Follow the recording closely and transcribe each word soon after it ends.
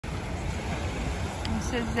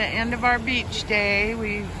this is the end of our beach day.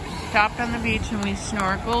 We stopped on the beach and we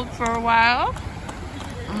snorkeled for a while.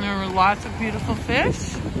 And there were lots of beautiful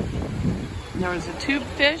fish. There was a tube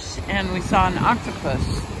fish and we saw an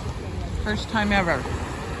octopus. First time ever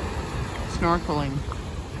snorkeling.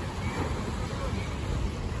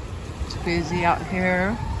 It's busy out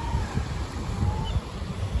here.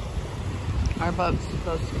 Our boat's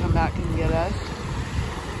supposed to come back and get us.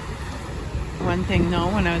 One thing though,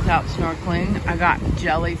 when I was out snorkeling, I got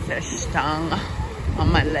jellyfish stung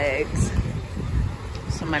on my legs.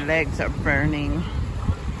 So my legs are burning.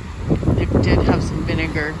 I did have some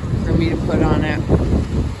vinegar for me to put on it.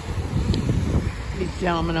 These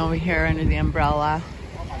gentlemen over here under the umbrella.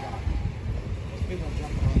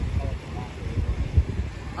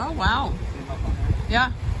 Oh wow.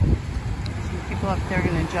 Yeah. Some people up there are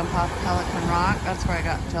gonna jump off Pelican Rock. That's where I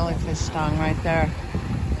got jellyfish stung, right there.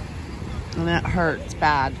 And that hurts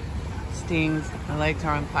bad. Stings. My legs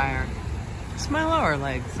are on fire. It's my lower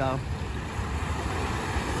legs though.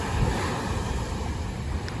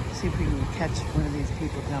 See if we can catch one of these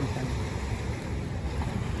people jumping.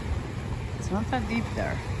 It's not that deep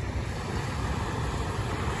there.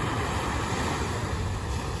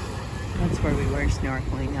 That's where we were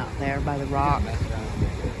snorkeling, out there by the rock.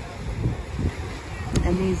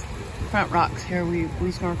 And these front rocks here, we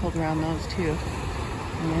snorkeled around those too.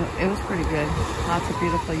 And it was pretty good. Lots of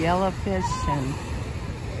beautiful yellowfish and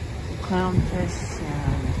clownfish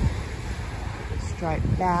and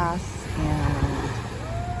striped bass and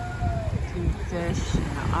tubfish and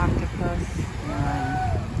an octopus and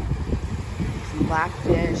some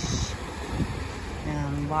blackfish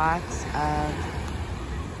and lots of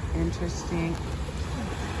interesting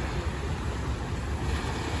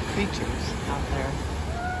creatures out there.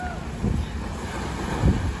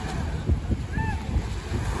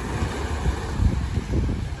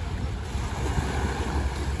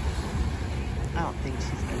 I don't think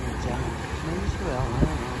she's gonna jump. Maybe she will, I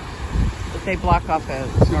don't know. But they block off a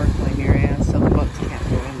snorkeling area so the boats can't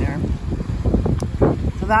go in there.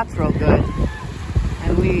 So that's real good.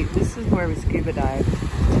 And this is where we scuba dived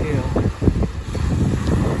too.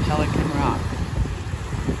 Pelican Rock.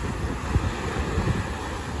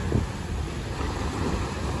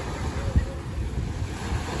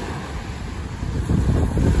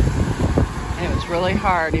 And it was really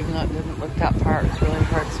hard, even though it didn't look that far, it was really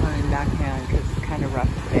hard swimming backhand because it's kind of rough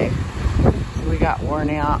today. So we got worn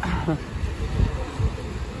out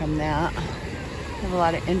from that. We have a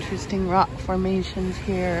lot of interesting rock formations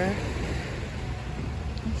here.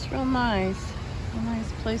 It's real nice. A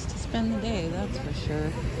nice place to spend the day, that's for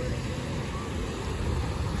sure.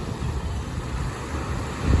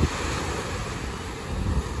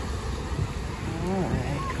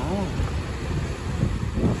 Alright, come on.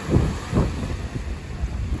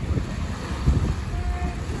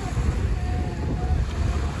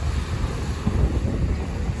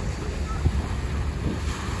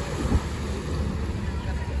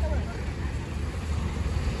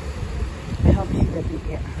 I hope she doesn't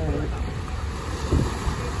get hurt.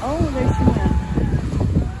 Oh, there she went.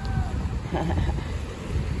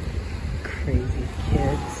 Crazy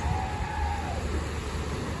kids.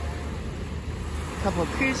 A couple of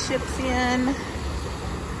cruise ships in.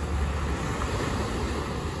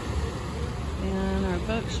 And our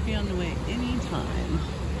boat should be on the way anytime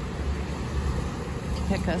to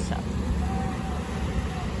pick us up.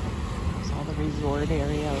 There's all the resort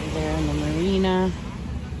area over there in the marina.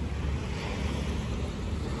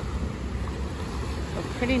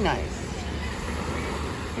 Pretty nice.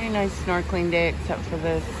 Pretty nice snorkeling day except for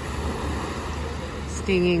this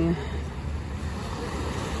stinging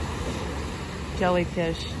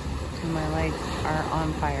jellyfish. And my legs are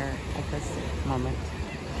on fire at this moment.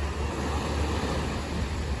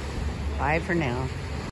 Bye for now.